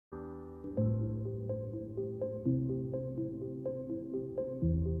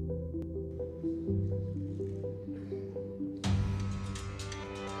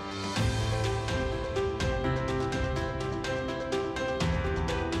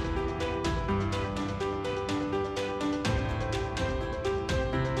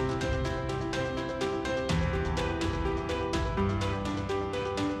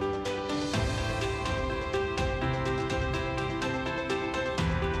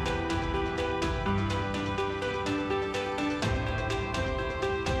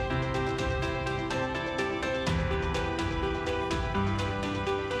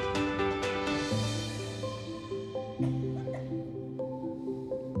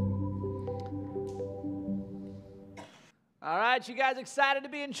All right, you guys excited to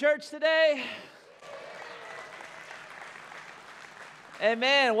be in church today?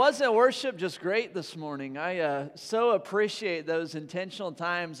 Amen. Wasn't worship just great this morning? I so appreciate those intentional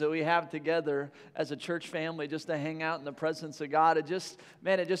times that we have together as a church family just to hang out in the presence of God. It just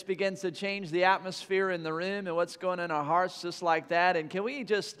begins to change the atmosphere in the room and what's going on in our hearts just like that. And can we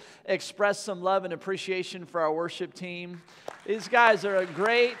just express some love and appreciation for our worship team? These guys are a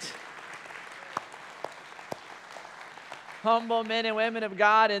great, humble men and women of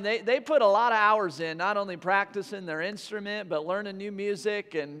God, and they put a lot of hours in, not only practicing their instrument, but learning new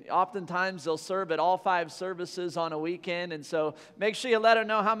music, and oftentimes they'll serve at all 5 services on a weekend, and so make sure you let them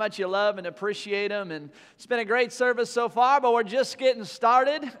know how much you love and appreciate them, and it's been a great service so far, but we're just getting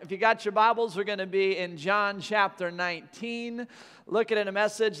started. If you got your Bibles, we're going to be in John chapter 19, looking at a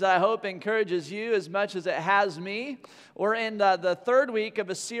message that I hope encourages you as much as it has me. We're in the third week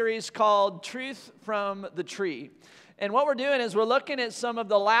of a series called Truth from the Tree. And what we're doing is we're looking at some of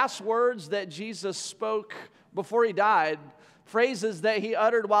the last words that Jesus spoke before he died, phrases that he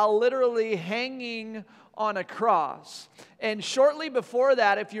uttered while literally hanging on a cross. And shortly before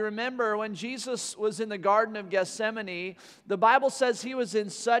that, if you remember, when Jesus was in the Garden of Gethsemane, the Bible says he was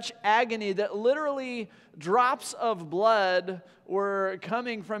in such agony that literally drops of blood were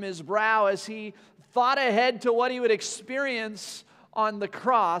coming from his brow as he thought ahead to what he would experience on the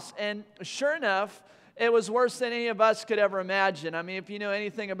cross. And sure enough, it was worse than any of us could ever imagine. I mean, if you know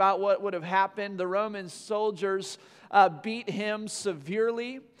anything about what would have happened, the Roman soldiers beat him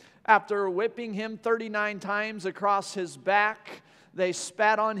severely after whipping him 39 times across his back. They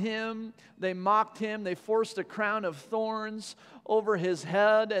spat on him, they mocked him, they forced a crown of thorns over his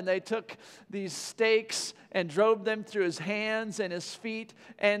head, and they took these stakes and drove them through his hands and his feet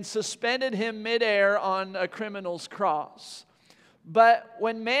and suspended him midair on a criminal's cross. But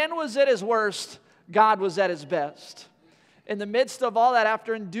when man was at his worst, God was at his best. In the midst of all that,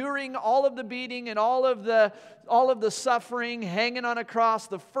 after enduring all of the beating and all of the suffering, hanging on a cross,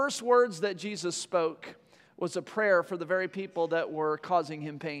 the first words that Jesus spoke was a prayer for the very people that were causing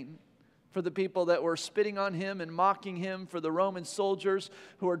him pain, for the people that were spitting on him and mocking him, for the Roman soldiers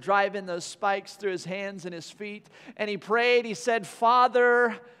who were driving those spikes through his hands and his feet. And he prayed, he said,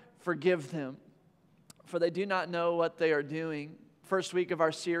 "Father, forgive them, for they do not know what they are doing." First week of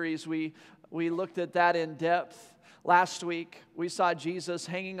our series, we looked at that in depth. Last week, we saw Jesus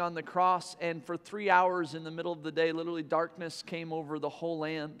hanging on the cross, and for 3 hours in the middle of the day, literally darkness came over the whole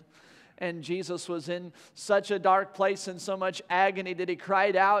land. And Jesus was in such a dark place and so much agony that he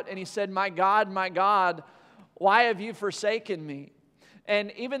cried out and he said, my God, why have you forsaken me?"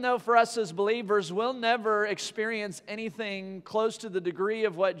 And even though for us as believers, we'll never experience anything close to the degree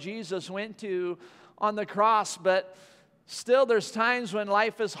of what Jesus went to on the cross, but still, there's times when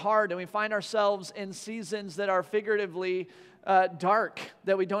life is hard and we find ourselves in seasons that are figuratively dark,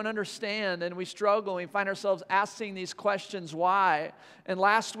 that we don't understand, and we struggle, and we find ourselves asking these questions, why? And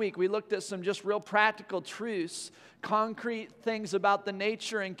last week, we looked at some just real practical truths, concrete things about the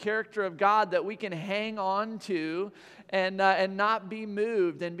nature and character of God that we can hang on to and not be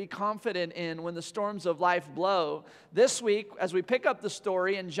moved and be confident in when the storms of life blow. This week, as we pick up the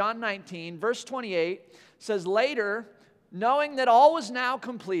story in John 19, verse 28, says, "Later, knowing that all was now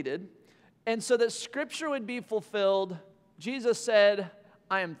completed, and so that Scripture would be fulfilled, Jesus said,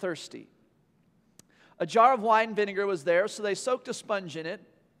 'I am thirsty.' A jar of wine vinegar was there, so they soaked a sponge in it,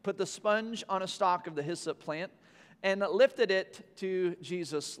 put the sponge on a stalk of the hyssop plant, and lifted it to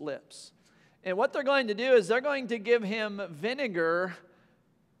Jesus' lips. And what they're going to do is they're going to give him vinegar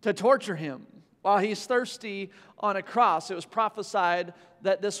to torture him while he's thirsty on a cross. It was prophesied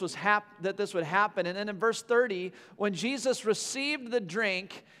that this would happen. And then in verse 30, when Jesus received the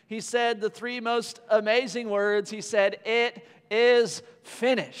drink, he said the 3 most amazing words. He said, "It is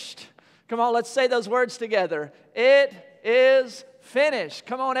finished." Come on, let's say those words together. It is finished.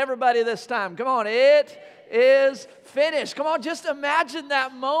 Come on, everybody, this time. Come on, it is finished. Come on, just imagine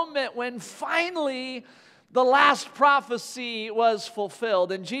that moment when finally the last prophecy was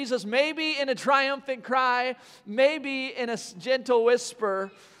fulfilled. And Jesus, maybe in a triumphant cry, maybe in a gentle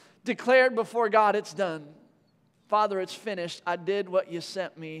whisper, declared before God, "It's done. Father, it's finished. I did what you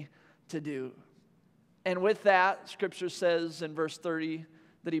sent me to do." And with that, Scripture says in verse 30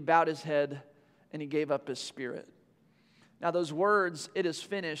 that he bowed his head and he gave up his spirit. Now those words, "it is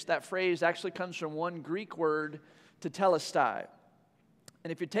finished," that phrase actually comes from one Greek word, tetelestai.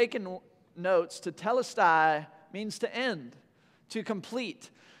 And if you're taking notes, tetelestai means to end, to complete,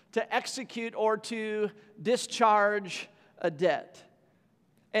 to execute, or to discharge a debt.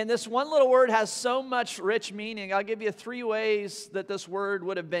 And this one little word has so much rich meaning. I'll give you 3 ways that this word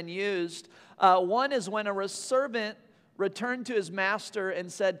would have been used. One is when a servant returned to his master and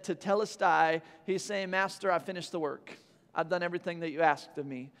said to Telestai, he's saying, Master, I finished the work. I've done everything that you asked of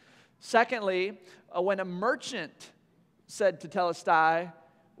me. Secondly, when a merchant said to Telestai,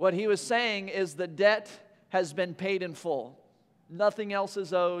 what he was saying is the debt has been paid in full. Nothing else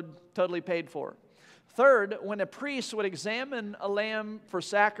is owed, totally paid for. Third, when a priest would examine a lamb for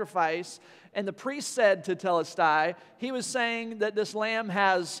sacrifice, and the priest said to Telestai, he was saying that this lamb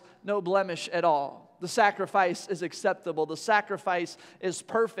has no blemish at all. The sacrifice is acceptable. The sacrifice is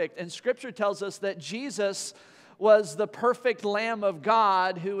perfect. And Scripture tells us that Jesus was the perfect Lamb of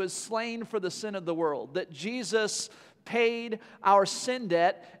God who was slain for the sin of the world. That Jesus paid our sin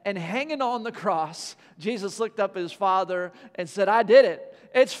debt, and hanging on the cross, Jesus looked up at his Father and said, I did it.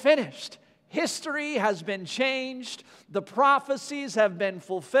 It's finished. History has been changed. The prophecies have been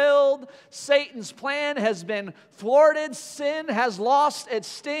fulfilled. Satan's plan has been thwarted. Sin has lost its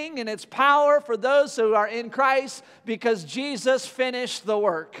sting and its power for those who are in Christ because Jesus finished the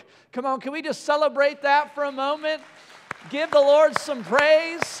work. Come on, can we just celebrate that for a moment? Give the Lord some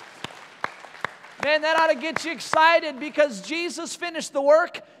praise. Man, that ought to get you excited because Jesus finished the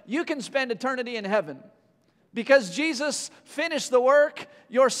work. You can spend eternity in heaven. Because Jesus finished the work,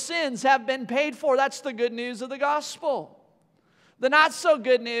 your sins have been paid for. That's the good news of the gospel. The not so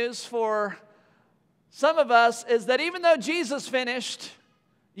good news for some of us is that even though Jesus finished,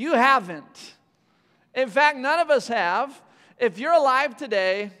 you haven't. In fact, none of us have. If you're alive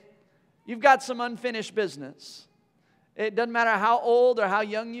today, you've got some unfinished business. It doesn't matter how old or how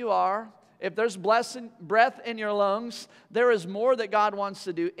young you are. If there's breath in your lungs, there is more that God wants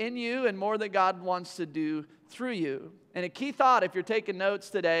to do in you and more that God wants to do through you. And a key thought, if you're taking notes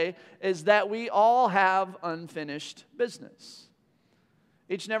today, is that we all have unfinished business.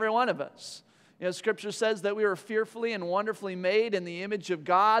 Each and every one of us. You know, Scripture says that we were fearfully and wonderfully made in the image of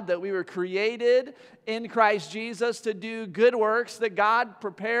God, that we were created in Christ Jesus to do good works that God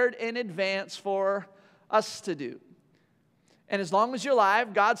prepared in advance for us to do. And as long as you're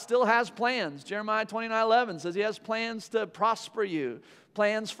alive, God still has plans. Jeremiah 29:11 says He has plans to prosper you,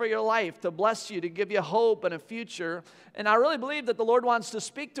 plans for your life, to bless you, to give you hope and a future. And I really believe that the Lord wants to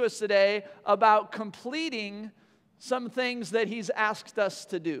speak to us today about completing some things that He's asked us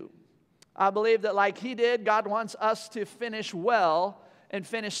to do. I believe that like He did, God wants us to finish well and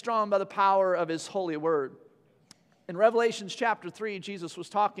finish strong by the power of His holy word. In Revelation chapter 3, Jesus was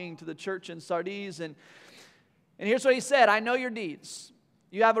talking to the church in Sardis, and here's what He said, I know your deeds.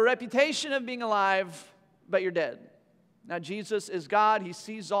 You have a reputation of being alive, but you're dead. Now, Jesus is God. He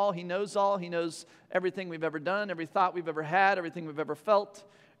sees all. He knows all. He knows everything we've ever done, every thought we've ever had, everything we've ever felt,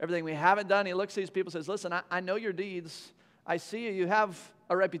 everything we haven't done. He looks at these people and says, listen, I know your deeds. I see you. You have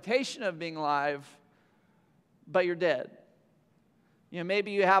a reputation of being alive, but you're dead. You know, maybe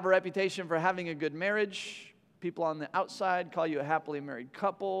you have a reputation for having a good marriage. People on the outside call you a happily married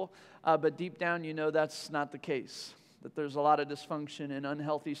couple, but deep down you know that's not the case, that there's a lot of dysfunction and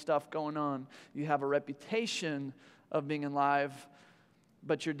unhealthy stuff going on. You have a reputation of being alive,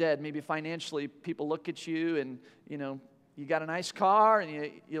 but you're dead. Maybe financially, people look at you and, you know, you got a nice car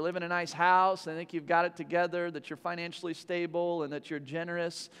and you live in a nice house. And I think you've got it together, that you're financially stable and that you're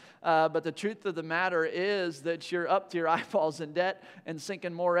generous. But the truth of the matter is that you're up to your eyeballs in debt and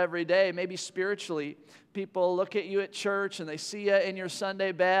sinking more every day. Maybe spiritually, people look at you at church and they see you in your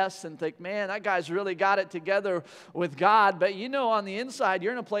Sunday best and think, man, that guy's really got it together with God. But you know on the inside,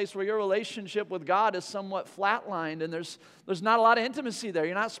 you're in a place where your relationship with God is somewhat flatlined and there's not a lot of intimacy there.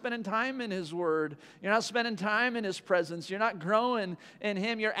 You're not spending time in His Word. You're not spending time in His presence. You're not growing in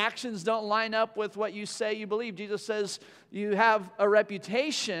Him. Your actions don't line up with what you say you believe. Jesus says you have a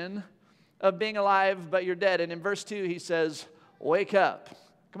reputation of being alive, but you're dead. And in verse 2, He says, wake up.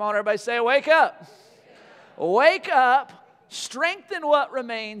 Come on, everybody say, wake up. Wake up, strengthen what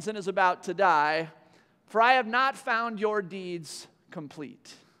remains and is about to die, for I have not found your deeds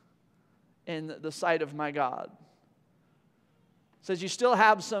complete in the sight of my God. It says you still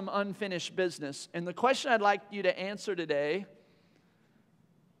have some unfinished business. And the question I'd like you to answer today,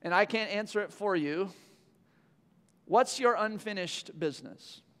 and I can't answer it for you, what's your unfinished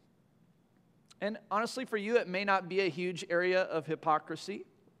business? And honestly, for you, it may not be a huge area of hypocrisy,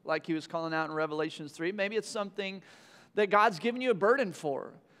 like He was calling out in Revelation 3. Maybe it's something that God's given you a burden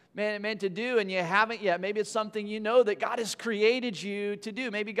for, meant to do, and you haven't yet. Maybe it's something you know that God has created you to do.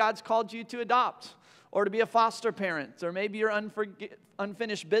 Maybe God's called you to adopt or to be a foster parent. Or maybe your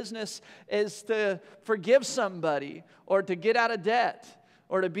unfinished business is to forgive somebody or to get out of debt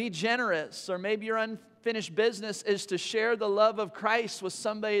or to be generous, or maybe your unfinished business is to share the love of Christ with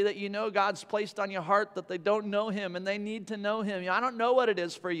somebody that you know God's placed on your heart that they don't know Him and they need to know Him. I don't know what it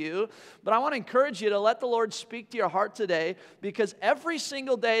is for you, but I want to encourage you to let the Lord speak to your heart today, because every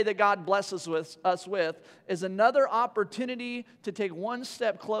single day that God blesses us with is another opportunity to take one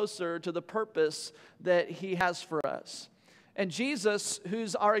step closer to the purpose that He has for us. And Jesus,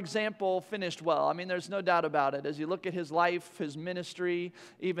 who's our example, finished well. I mean, there's no doubt about it. As you look at His life, His ministry,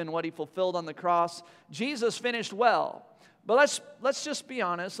 even what He fulfilled on the cross, Jesus finished well. But let's just be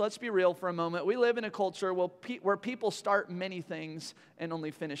honest. Let's be real for a moment. We live in a culture where people start many things and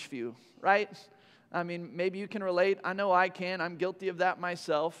only finish few, right? I mean, maybe you can relate. I know I can. I'm guilty of that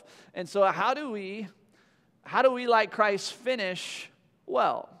myself. And so how do we, like Christ, finish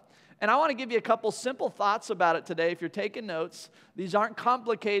well? And I want to give you a couple simple thoughts about it today. If you're taking notes, these aren't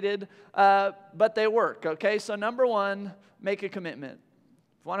complicated, but they work, okay? So number one, make a commitment.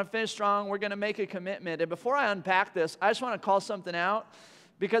 If you want to finish strong, we're going to make a commitment. And before I unpack this, I just want to call something out,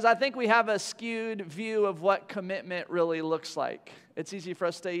 because I think we have a skewed view of what commitment really looks like. It's easy for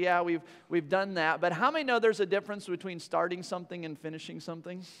us to say, yeah, we've done that. But how many know there's a difference between starting something and finishing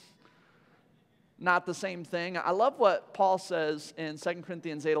something? Not the same thing. I love what Paul says in 2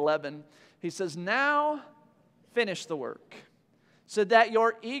 Corinthians 8:11. He says, now finish the work, so that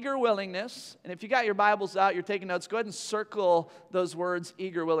your eager willingness, and if you got your Bibles out, you're taking notes, go ahead and circle those words,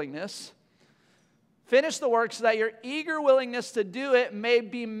 eager willingness. Finish the work so that your eager willingness to do it may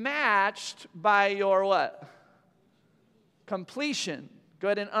be matched by your what? Completion. Go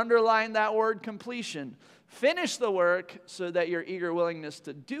ahead and underline that word, completion. Finish the work so that your eager willingness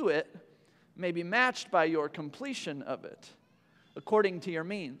to do it may be matched by your completion of it, according to your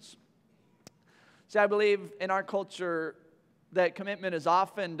means. See, I believe in our culture that commitment is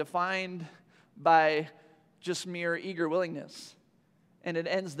often defined by just mere eager willingness, and it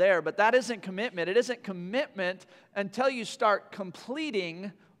ends there. But that isn't commitment. It isn't commitment until you start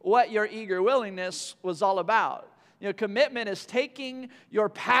completing what your eager willingness was all about. You know, commitment is taking your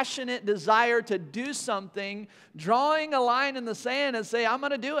passionate desire to do something, drawing a line in the sand and say, I'm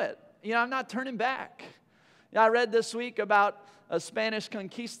going to do it. You know, I'm not turning back. I read this week about a Spanish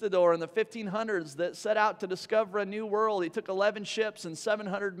conquistador in the 1500s that set out to discover a new world. He took 11 ships and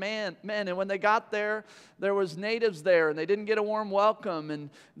 700 men, and when they got there, there was natives there, and they didn't get a warm welcome,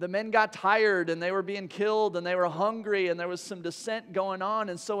 and the men got tired, and they were being killed, and they were hungry, and there was some dissent going on.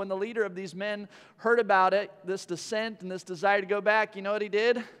 And so when the leader of these men heard about it, this dissent and this desire to go back, you know what he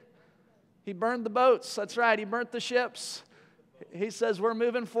did? He burned the boats. That's right, he burnt the ships. He says, we're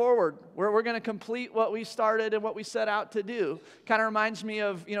moving forward. We're going to complete what we started and what we set out to do. Kind of reminds me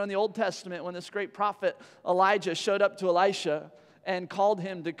of, in the Old Testament when this great prophet Elijah showed up to Elisha and called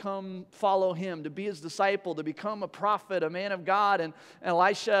him to come follow him, to be his disciple, to become a prophet, a man of God. And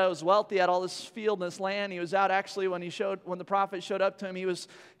Elisha was wealthy, had all this field and this land. He was out actually when the prophet showed up to him, he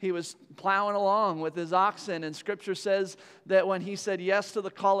was plowing along with his oxen. And Scripture says that when he said yes to the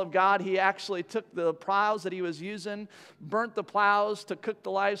call of God, he actually took the plows that he was using, burnt the plows to cook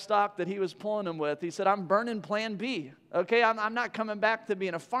the livestock that he was pulling them with. He said, I'm burning plan B. Okay, I'm not coming back to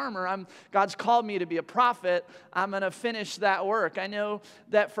being a farmer. God's called me to be a prophet. I'm going to finish that work. I know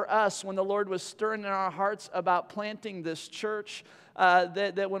that for us, when the Lord was stirring in our hearts about planting this church,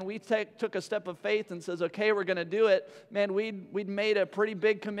 that when we took a step of faith and says, okay, we're going to do it, man, we'd made a pretty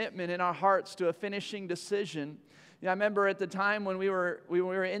big commitment in our hearts to a finishing decision. I remember at the time when we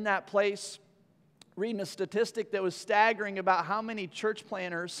were in that place, reading a statistic that was staggering about how many church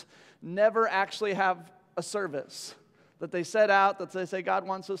planners never actually have a service. That they set out, that they say, God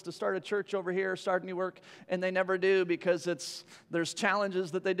wants us to start a church over here, start a new work, and they never do because there's challenges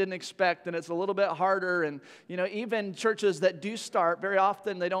that they didn't expect, and it's a little bit harder. And, even churches that do start, very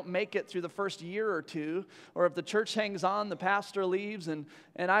often they don't make it through the first year or two, or if the church hangs on, the pastor leaves. And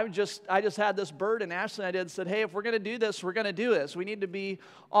I just had this burden, Ashley and I said, hey, if we're going to do this, we're going to do this. We need to be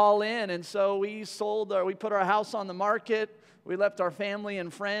all in. And so we put our house on the market. We left our family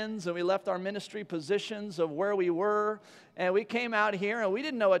and friends, and we left our ministry positions of where we were, and we came out here, and we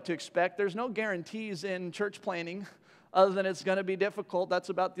didn't know what to expect. There's no guarantees in church planning other than it's going to be difficult. That's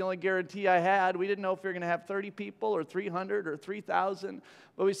about the only guarantee I had. We didn't know if we were going to have 30 people or 300 or 3,000,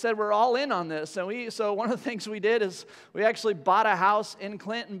 but we said we're all in on this. And so one of the things we did is we actually bought a house in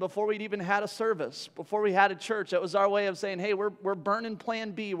Clinton before we'd even had a service, before we had a church. That was our way of saying, hey, we're burning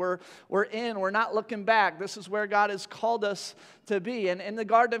plan B. We're in. We're not looking back. This is where God has called us to be. And in the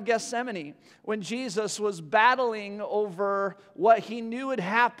Garden of Gethsemane, when Jesus was battling over what he knew would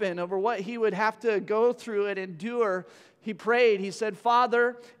happen, over what he would have to go through and endure, he prayed. He said,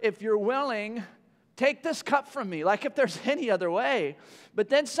 Father, if you're willing, take this cup from me, like if there's any other way. But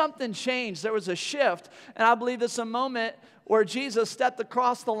then something changed. There was a shift, and I believe it's a moment where Jesus stepped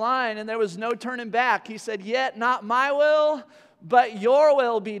across the line and there was no turning back. He said, yet not my will, but your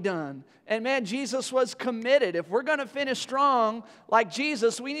will be done. And man, Jesus was committed. If we're going to finish strong like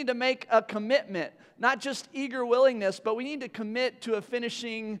Jesus, we need to make a commitment. Not just eager willingness, but we need to commit to a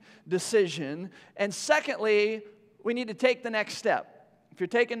finishing decision. And secondly, we need to take the next step. If you're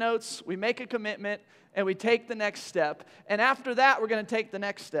taking notes, we make a commitment and we take the next step. And after that, we're going to take the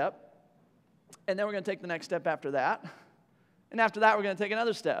next step. And then we're going to take the next step after that. And after that, we're going to take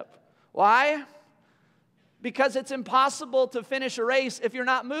another step. Why? Because it's impossible to finish a race if you're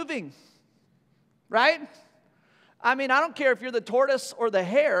not moving. Right? I mean, I don't care if you're the tortoise or the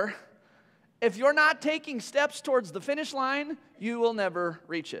hare. If you're not taking steps towards the finish line, you will never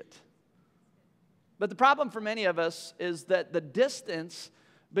reach it. But the problem for many of us is that the distance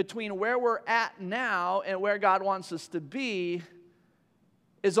between where we're at now and where God wants us to be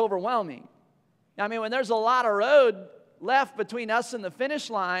is overwhelming. I mean, when there's a lot of road left between us and the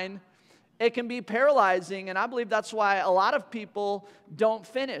finish line, it can be paralyzing, and I believe that's why a lot of people don't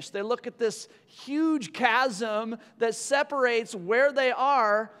finish. They look at this huge chasm that separates where they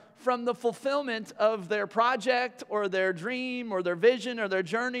are from the fulfillment of their project or their dream or their vision or their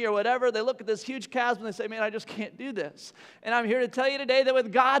journey or whatever. They look at this huge chasm and they say, man, I just can't do this. And I'm here to tell you today that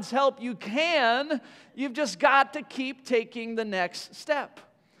with God's help, you can. You've just got to keep taking the next step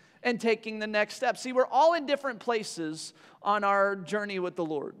and taking the next step. See, we're all in different places on our journey with the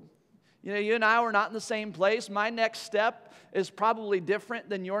Lord. You know, you and I were not in the same place. My next step is probably different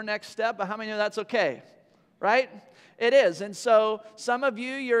than your next step, but how many know that's okay? Right? It is. And so some of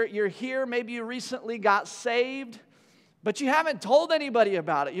you, you're here, maybe you recently got saved, but you haven't told anybody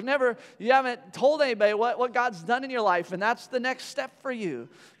about it. You haven't told anybody what God's done in your life, and that's the next step for you.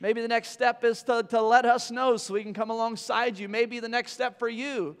 Maybe the next step is to let us know so we can come alongside you. Maybe the next step for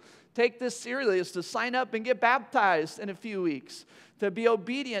you, take this seriously, is to sign up and get baptized in a few weeks, to be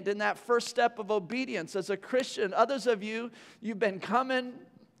obedient in that first step of obedience as a Christian. Others of you, you've been coming.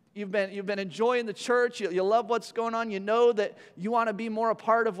 You've been enjoying the church. You love what's going on. You know that you want to be more a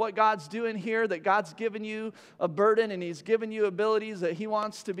part of what God's doing here, that God's given you a burden and He's given you abilities that He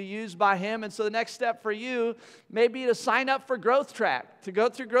wants to be used by Him. And so the next step for you may be to sign up for Growth Track, to go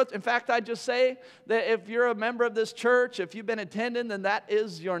through growth. In fact, I just say that if you're a member of this church, if you've been attending, then that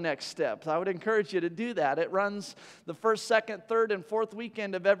is your next step. I would encourage you to do that. It runs the first, second, third, and fourth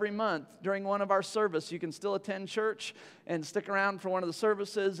weekend of every month during one of our services. You can still attend church and stick around for one of the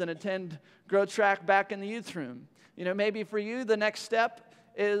services and attend Growth Track back in the youth room. You know, maybe for you, the next step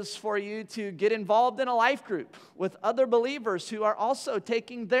is for you to get involved in a life group with other believers who are also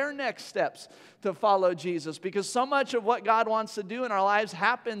taking their next steps to follow Jesus, because so much of what God wants to do in our lives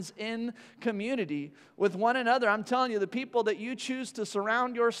happens in community with one another. I'm telling you, the people that you choose to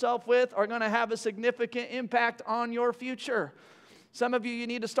surround yourself with are going to have a significant impact on your future. Some of you, you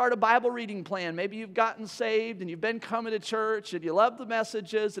need to start a Bible reading plan. Maybe you've gotten saved and you've been coming to church and you love the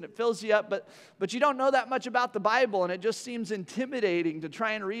messages and it fills you up, but you don't know that much about the Bible, and it just seems intimidating to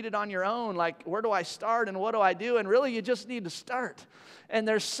try and read it on your own. Like, where do I start and what do I do? And really, you just need to start. And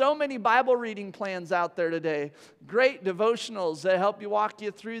there's so many Bible reading plans out there today. Great devotionals that help you walk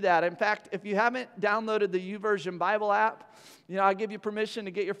you through that. In fact, if you haven't downloaded the YouVersion Bible app, you know, I give you permission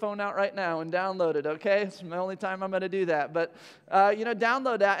to get your phone out right now and download it, okay? It's the only time I'm going to do that. But,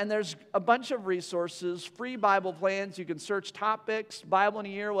 download that, and there's a bunch of resources, free Bible plans. You can search topics, Bible in a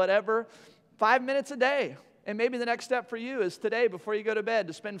year, whatever, 5 minutes a day. And maybe the next step for you is today, before you go to bed,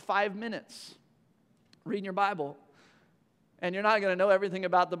 to spend 5 minutes reading your Bible. And you're not going to know everything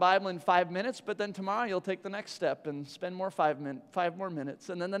about the Bible in 5 minutes, but then tomorrow you'll take the next step and spend 5 more minutes.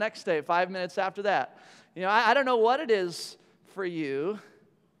 And then the next day, 5 minutes after that. You know, I don't know what it is for you,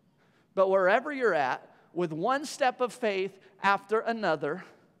 but wherever you're at, with one step of faith after another,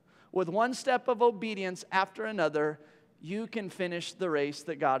 with one step of obedience after another, you can finish the race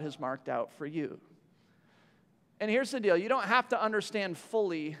that God has marked out for you. And here's the deal. You don't have to understand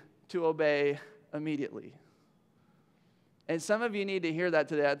fully to obey immediately. And some of you need to hear that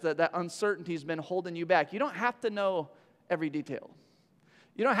today, that uncertainty has been holding you back. You don't have to know every detail.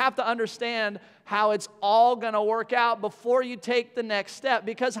 You don't have to understand how it's all going to work out before you take the next step.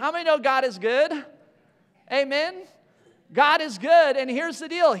 Because how many know God is good? Amen? God is good, and here's the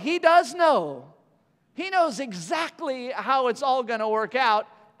deal. He does know. He knows exactly how it's all going to work out,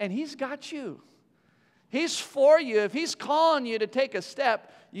 and He's got you. He's for you. If He's calling you to take a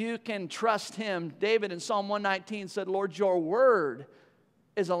step, you can trust Him. David in Psalm 119 said, Lord, your word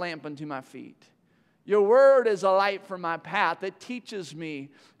is a lamp unto my feet. Your word is a light for my path. It teaches me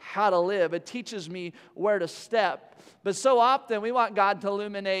how to live. It teaches me where to step. But so often we want God to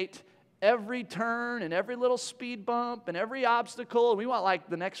illuminate every turn and every little speed bump and every obstacle. We want like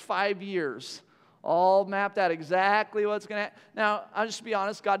the next 5 years all mapped out exactly what's going to happen. Now, I'll just be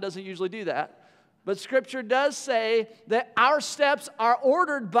honest, God doesn't usually do that. But Scripture does say that our steps are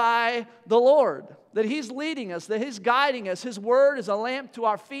ordered by the Lord, that He's leading us, that He's guiding us. His word is a lamp to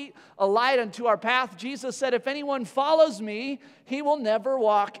our feet, a light unto our path. Jesus said, if anyone follows me, he will never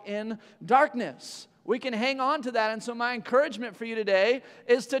walk in darkness. We can hang on to that. And so my encouragement for you today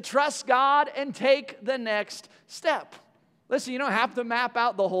is to trust God and take the next step. Listen, you don't have to map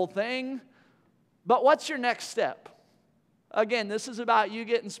out the whole thing, but what's your next step? Again, this is about you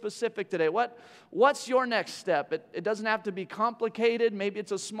getting specific today. What's your next step? It doesn't have to be complicated. Maybe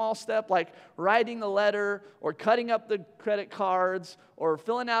it's a small step like writing a letter or cutting up the credit cards or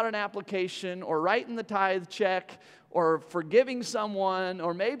filling out an application or writing the tithe check or forgiving someone.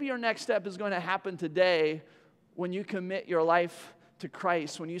 Or maybe your next step is going to happen today when you commit your life to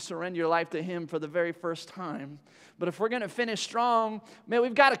Christ, when you surrender your life to Him for the very first time. But if we're going to finish strong, man,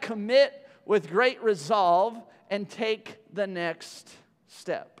 we've got to commit with great resolve and take the next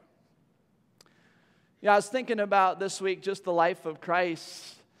step. Yeah, I was thinking about this week just the life of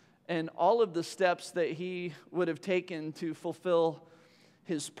Christ and all of the steps that He would have taken to fulfill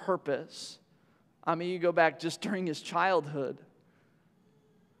His purpose. I mean, you go back just during His childhood,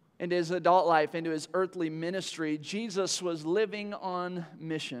 into His adult life, into His earthly ministry. Jesus was living on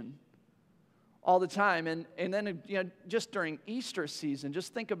mission all the time. And then, just during Easter season,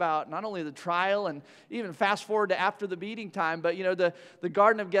 just think about not only the trial and even fast forward to after the beating time, but, the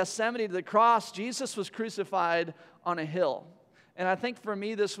Garden of Gethsemane to the cross, Jesus was crucified on a hill. And I think for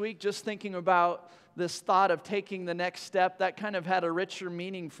me this week, just thinking about this thought of taking the next step, that kind of had a richer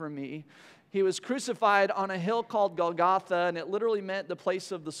meaning for me. He was crucified on a hill called Golgotha, and it literally meant the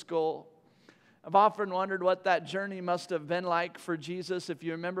place of the skull. I've often wondered what that journey must have been like for Jesus. If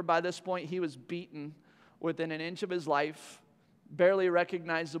you remember, by this point, He was beaten within an inch of His life, barely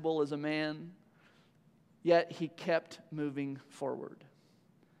recognizable as a man, yet He kept moving forward.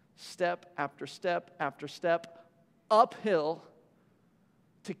 Step after step after step, uphill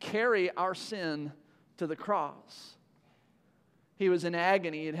to carry our sin to the cross. He was in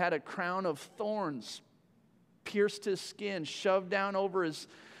agony. He had a crown of thorns pierced His skin, shoved down over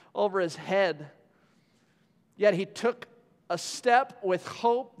his head. Yet He took a step with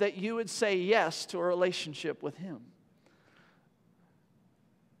hope that you would say yes to a relationship with Him.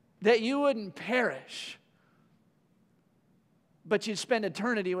 That you wouldn't perish, but you'd spend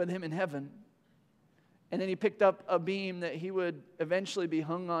eternity with Him in heaven. And then He picked up a beam that He would eventually be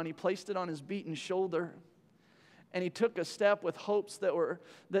hung on. He placed it on His beaten shoulder. And He took a step with hopes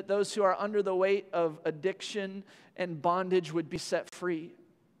that those who are under the weight of addiction and bondage would be set free.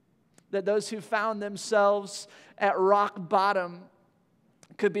 That those who found themselves at rock bottom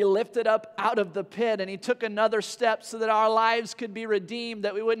could be lifted up out of the pit. And He took another step so that our lives could be redeemed,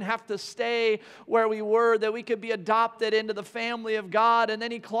 that we wouldn't have to stay where we were, that we could be adopted into the family of God. And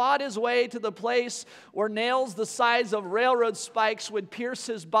then He clawed His way to the place where nails the size of railroad spikes would pierce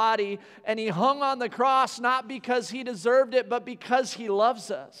His body. And He hung on the cross not because He deserved it, but because He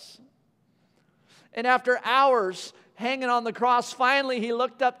loves us. And after hours hanging on the cross, finally He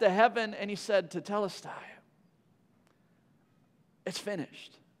looked up to heaven and He said, "Tetelestai, it's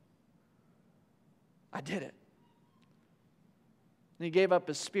finished. I did it." And He gave up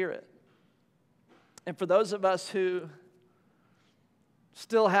His Spirit. And for those of us who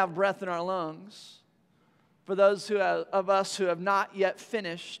still have breath in our lungs, for those of us who have not yet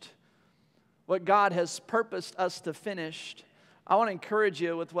finished what God has purposed us to finish, I want to encourage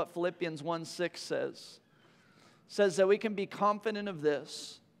you with what Philippians 1:6 says. It says that we can be confident of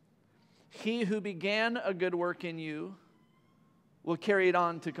this: He who began a good work in you will carry it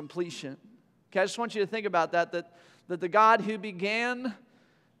on to completion. Okay, I just want you to think about that the God who began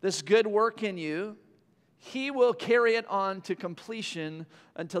this good work in you, He will carry it on to completion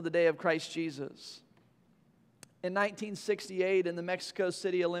until the day of Christ Jesus. In 1968, in the Mexico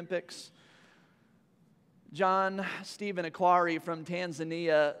City Olympics, John Stephen Akhwari from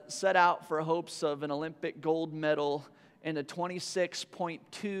Tanzania set out for hopes of an Olympic gold medal in a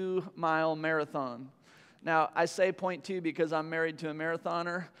 26.2 mile marathon. Now, I say 0.2 because I'm married to a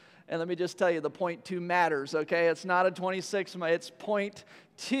marathoner, and let me just tell you, the 0.2 matters, okay? It's not a 26 mile, it's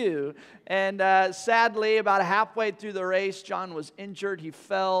 0.2. And sadly, about halfway through the race, John was injured. He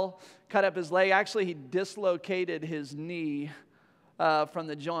fell, cut up his leg. Actually, he dislocated his knee from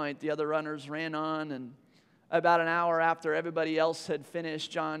the joint. The other runners ran on, and About an hour after everybody else had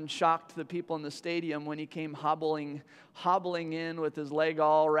finished, John shocked the people in the stadium when he came hobbling in with his leg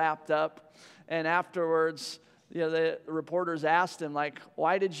all wrapped up. And afterwards, the reporters asked him, like,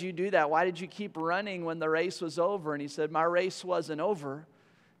 why did you do that? Why did you keep running when the race was over? And he said, my race wasn't over.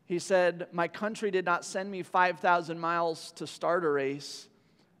 He said, my country did not send me 5,000 miles to start a race.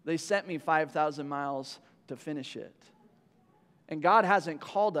 They sent me 5,000 miles to finish it. And God hasn't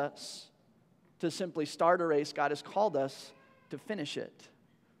called us to simply start a race. God has called us to finish it.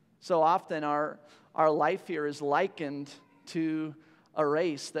 So often our life here is likened to a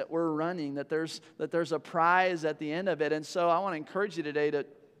race that we're running, that there's a prize at the end of it. And so I want to encourage you today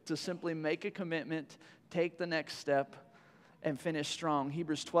to simply make a commitment, take the next step, and finish strong.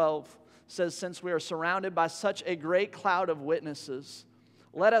 Hebrews 12 says, since we are surrounded by such a great cloud of witnesses,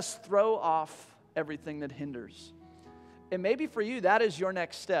 let us throw off everything that hinders. And maybe for you, that is your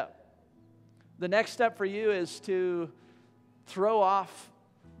next step. The next step for you is to throw off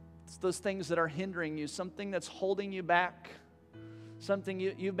those things that are hindering you, something that's holding you back, something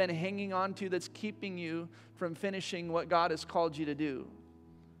you've been hanging on to that's keeping you from finishing what God has called you to do.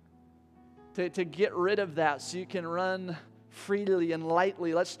 To get rid of that so you can run freely and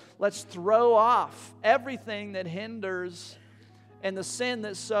lightly. Let's throw off everything that hinders and the sin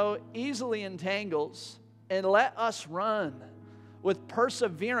that so easily entangles, and let us run with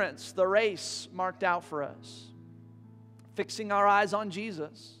perseverance the race marked out for us, fixing our eyes on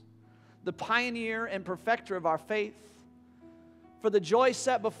Jesus, the pioneer and perfecter of our faith. For the joy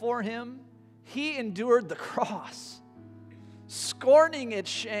set before him, he endured the cross, scorning its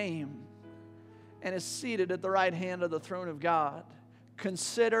shame, and is seated at the right hand of the throne of God.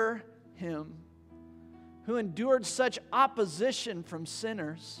 Consider him who endured such opposition from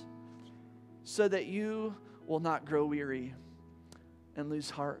sinners, so that you will not grow weary and lose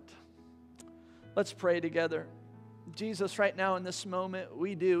heart. Let's pray together. Jesus, right now in this moment,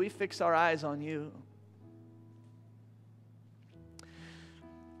 we fix our eyes on you.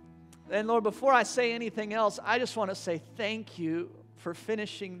 And Lord, before I say anything else, I just want to say thank you for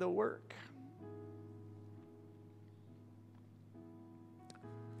finishing the work.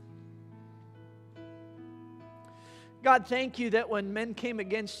 God, thank you that when men came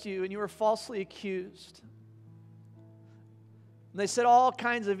against you and you were falsely accused, and they said all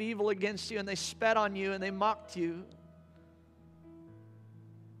kinds of evil against you, and they spat on you, and they mocked you,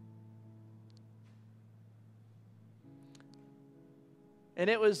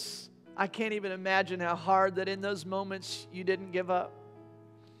 and I can't even imagine how hard that in those moments you didn't give up.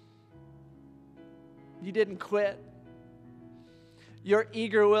 You didn't quit. Your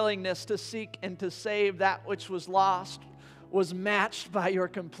eager willingness to seek and to save that which was lost was matched by your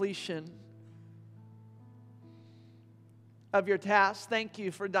completion of your task. Thank you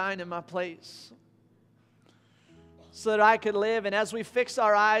for dying in my place so that I could live. And as we fix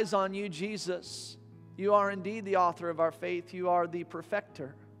our eyes on you, Jesus, you are indeed the author of our faith. You are the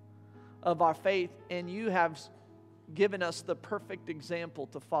perfecter of our faith, and you have given us the perfect example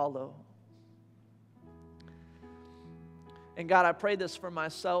to follow. And God, I pray this for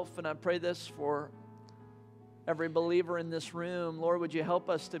myself, and I pray this for every believer in this room. Lord, would you help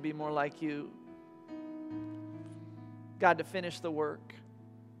us to be more like you? God, to finish the work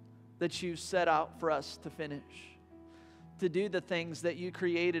that you set out for us to finish, to do the things that you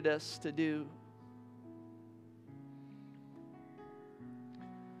created us to do.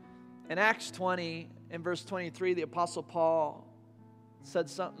 In Acts 20, in verse 23, the Apostle Paul said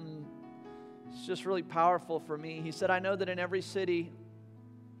something that's just really powerful for me. He said, I know that in every city,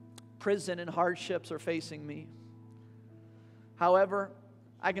 prison and hardships are facing me. However,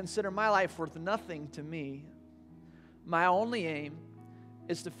 I consider my life worth nothing to me. My only aim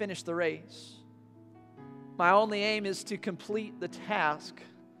is to finish the race. My only aim is to complete the task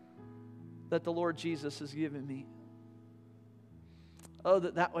that the Lord Jesus has given me. Oh,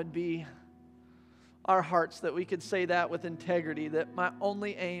 that would be our hearts, that we could say that with integrity, that my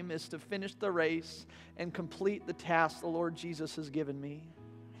only aim is to finish the race and complete the task the Lord Jesus has given me.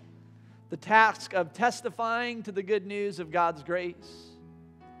 The task of testifying to the good news of God's grace.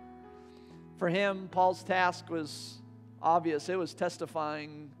 For him, Paul's task was obvious. It was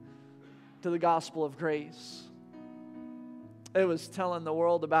testifying to the gospel of grace. It was telling the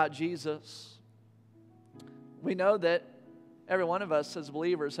world about Jesus. We know that every one of us as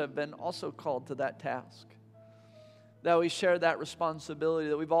believers have been also called to that task, that we share that responsibility,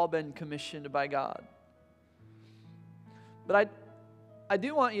 that we've all been commissioned by God. But I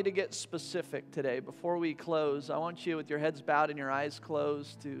do want you to get specific today. Before we close, I want you, with your heads bowed and your eyes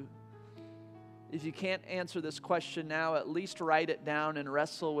closed, to, if you can't answer this question now, at least write it down and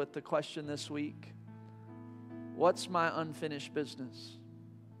wrestle with the question this week. What's my unfinished business?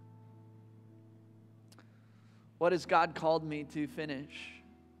 What has God called me to finish,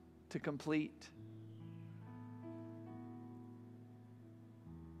 to complete?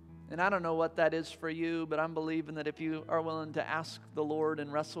 And I don't know what that is for you, but I'm believing that if you are willing to ask the Lord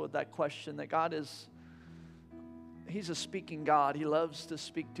and wrestle with that question, that God is, He's a speaking God. He loves to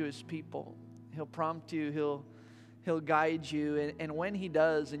speak to His people. He'll prompt you. He'll guide you. And when He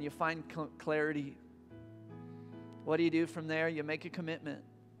does and you find clarity, what do you do from there? You make a commitment.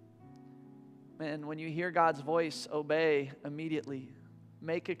 And when you hear God's voice, obey immediately.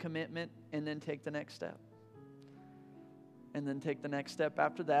 Make a commitment and then take the next step. And then take the next step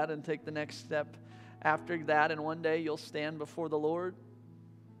after that, and take the next step after that. And one day you'll stand before the Lord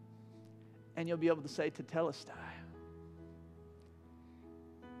and you'll be able to say to Telestai,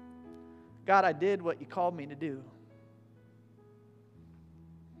 God, I did what you called me to do.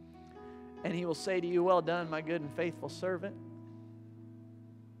 And He will say to you, well done, my good and faithful servant.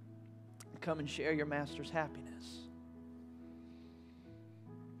 Come and share your master's happiness.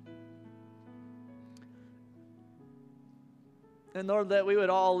 And Lord, that we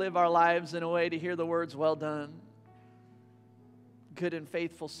would all live our lives in a way to hear the words, well done, good and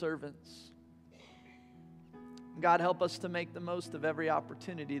faithful servants. God, help us to make the most of every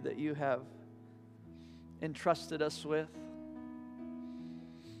opportunity that you have entrusted us with,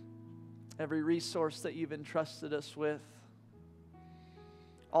 every resource that you've entrusted us with,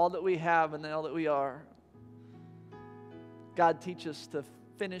 all that we have and all that we are. God, teach us to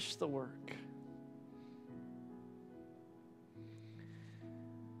finish the work.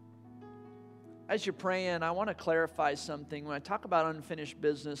 As you're praying, I want to clarify something. When I talk about unfinished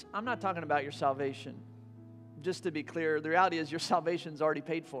business, I'm not talking about your salvation. Just to be clear, the reality is your salvation's already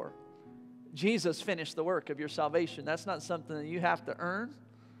paid for. Jesus finished the work of your salvation. That's not something that you have to earn.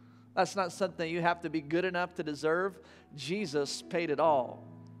 That's not something you have to be good enough to deserve. Jesus paid it all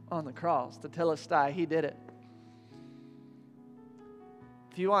on the cross. To Telestai, He did it.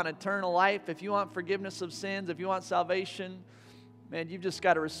 If you want eternal life, if you want forgiveness of sins, if you want salvation, man, you've just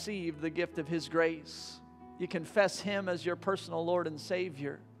got to receive the gift of His grace. You confess Him as your personal Lord and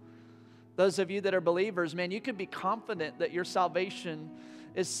Savior. Those of you that are believers, man, you can be confident that your salvation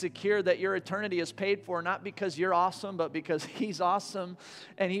is secure, that your eternity is paid for, not because you're awesome, but because He's awesome,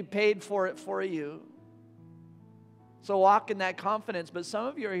 and He paid for it for you. So walk in that confidence. But some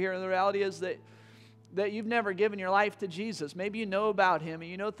of you are here, and the reality is that you've never given your life to Jesus. Maybe you know about Him, and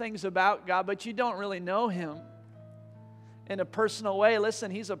you know things about God, but you don't really know Him in a personal way.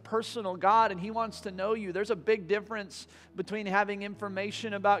 Listen, He's a personal God, and He wants to know you. There's a big difference between having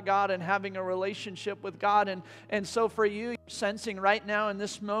information about God and having a relationship with God. And so for you, you're sensing right now in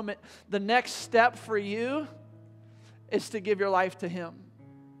this moment, the next step for you is to give your life to Him,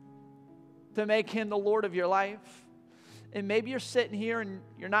 to make Him the Lord of your life. And maybe you're sitting here and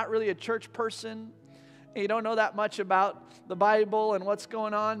you're not really a church person, and you don't know that much about the Bible and what's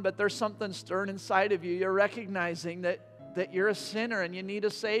going on, but there's something stirring inside of you. You're recognizing that you're a sinner and you need a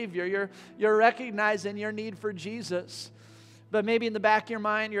Savior. You're recognizing your need for Jesus. But maybe in the back of your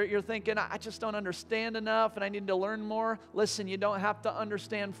mind, you're thinking, I just don't understand enough and I need to learn more. Listen, you don't have to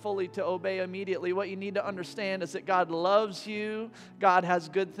understand fully to obey immediately. What you need to understand is that God loves you. God has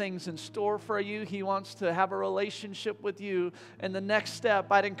good things in store for you. He wants to have a relationship with you. And the next step,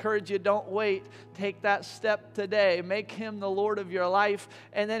 I'd encourage you, don't wait. Take that step today. Make Him the Lord of your life,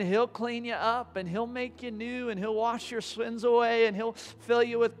 and then He'll clean you up, and He'll make you new, and He'll wash your sins away, and He'll fill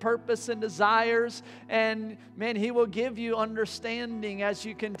you with purpose and desires. And man, He will give you understanding as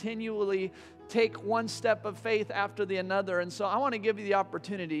you continually take one step of faith after the another. And so I want to give you the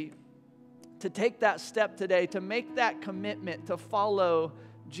opportunity to take that step today, to make that commitment to follow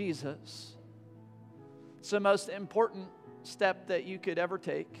Jesus. It's the most important step that you could ever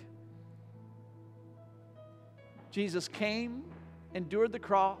take. Jesus came, endured the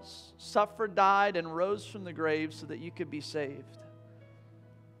cross, suffered, died, and rose from the grave so that you could be saved.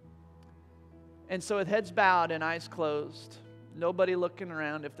 And so with heads bowed and eyes closed, nobody looking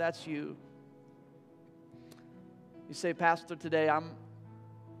around, if that's you, you say, Pastor, today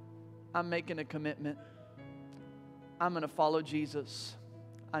I'm making a commitment. I'm going to follow Jesus.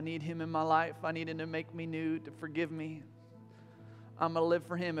 I need Him in my life. I need Him to make me new, to forgive me. I'm going to live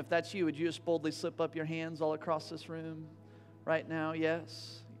for Him. If that's you, would you just boldly slip up your hands all across this room right now?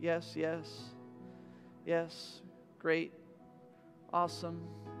 Yes, yes, yes, yes. Great, awesome.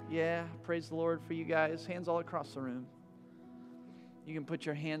 Yeah, praise the Lord for you guys. Hands all across the room. You can put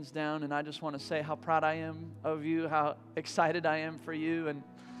your hands down, and I just want to say how proud I am of you, how excited I am for you. And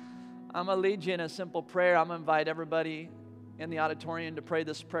I'm going to lead you in a simple prayer. I'm going to invite everybody in the auditorium to pray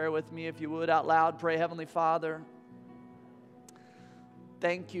this prayer with me. If you would, out loud, pray, Heavenly Father,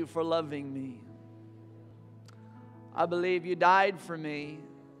 thank you for loving me. I believe you died for me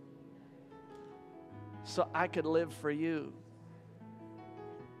so I could live for you.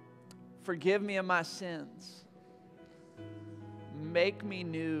 Forgive me of my sins. Make me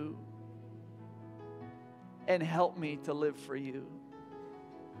new and help me to live for you,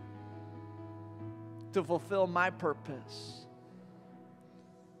 to fulfill my purpose.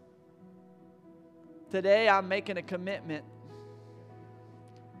 Today I'm making a commitment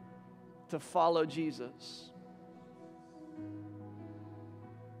to follow Jesus.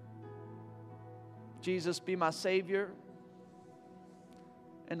 Jesus, be my Savior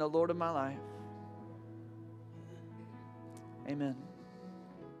and the Lord of my life. Amen.